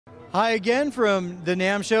Hi again from the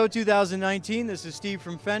NAMM Show 2019. This is Steve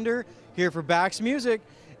from Fender, here for Bax Music.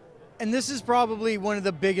 And this is probably one of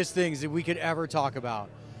the biggest things that we could ever talk about.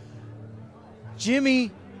 Jimmy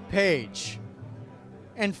Page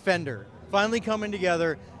and Fender finally coming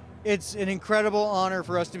together. It's an incredible honor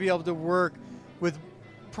for us to be able to work with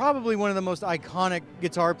probably one of the most iconic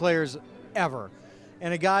guitar players ever,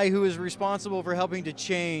 and a guy who is responsible for helping to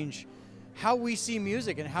change how we see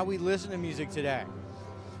music and how we listen to music today.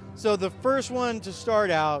 So the first one to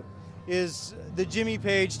start out is the Jimmy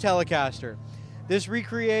Page Telecaster. This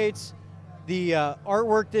recreates the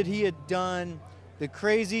artwork that he had done, the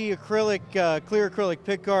crazy acrylic, clear acrylic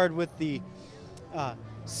pickguard with the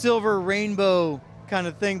silver rainbow kind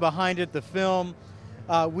of thing behind it, the film.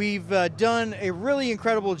 We've done a really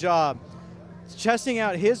incredible job testing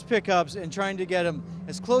out his pickups and trying to get them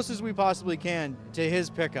as close as we possibly can to his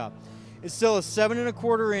pickup. It's still a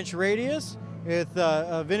 7¼ inch radius with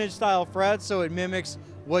a vintage style frets, so it mimics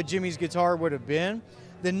what Jimmy's guitar would have been.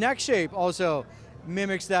 The neck shape also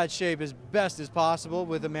mimics that shape as best as possible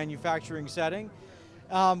with a manufacturing setting.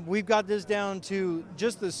 We've got this down to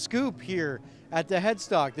just the scoop here at the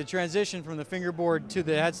headstock. The transition from the fingerboard to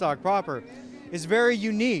the headstock proper is very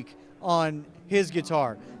unique on his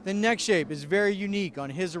guitar. The neck shape is very unique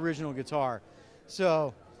on his original guitar.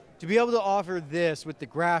 So to be able to offer this with the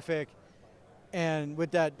graphic and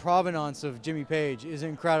with that provenance of Jimmy Page is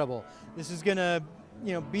incredible. This is gonna,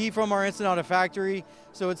 be from our Instant factory,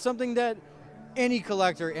 so it's something that any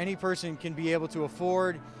collector, any person can be able to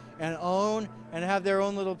afford and own and have their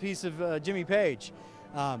own little piece of Jimmy Page,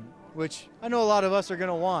 which I know a lot of us are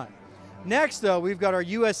gonna want. Next though, we've got our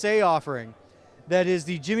USA offering that is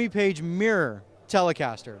the Jimmy Page Mirror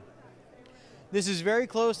Telecaster. This is very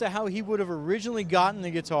close to how he would have originally gotten the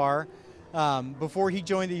guitar before he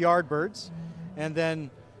joined the Yardbirds, and then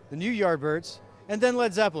the new Yardbirds, and then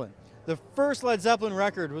Led Zeppelin. The first Led Zeppelin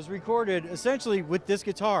record was recorded essentially with this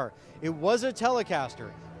guitar. It was a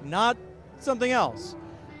Telecaster, not something else.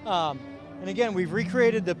 And again, we've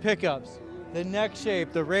recreated the pickups, the neck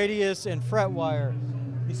shape, the radius and fret wire,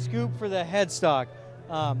 the scoop for the headstock.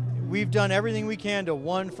 We've done everything we can to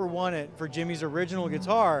one-for-one it for Jimmy's original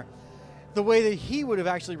guitar, the way that he would have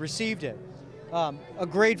actually received it. A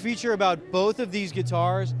great feature about both of these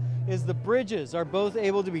guitars is the bridges are both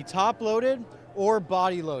able to be top-loaded or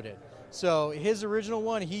body-loaded. So his original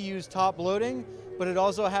one, he used top-loading, but it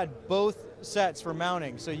also had both sets for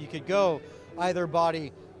mounting, so you could go either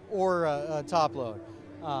body or top-load.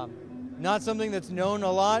 Not something that's known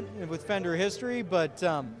a lot with Fender history, but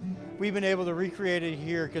we've been able to recreate it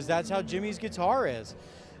here because that's how Jimmy's guitar is.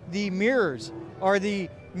 The mirrors are the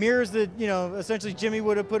mirrors that, essentially Jimmy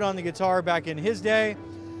would have put on the guitar back in his day.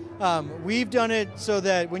 We've done it so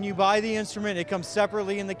that when you buy the instrument, it comes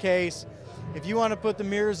separately in the case. If you want to put the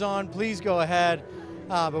mirrors on, please go ahead.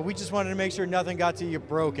 But we just wanted to make sure nothing got to you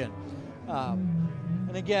broken.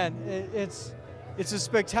 And again, it's a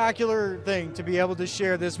spectacular thing to be able to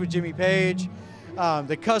share this with Jimmy Page.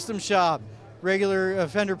 The custom shop, regular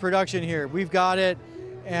Fender production here, we've got it,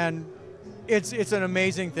 and it's an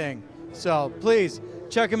amazing thing. So please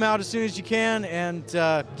check them out as soon as you can,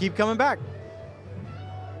 and keep coming back.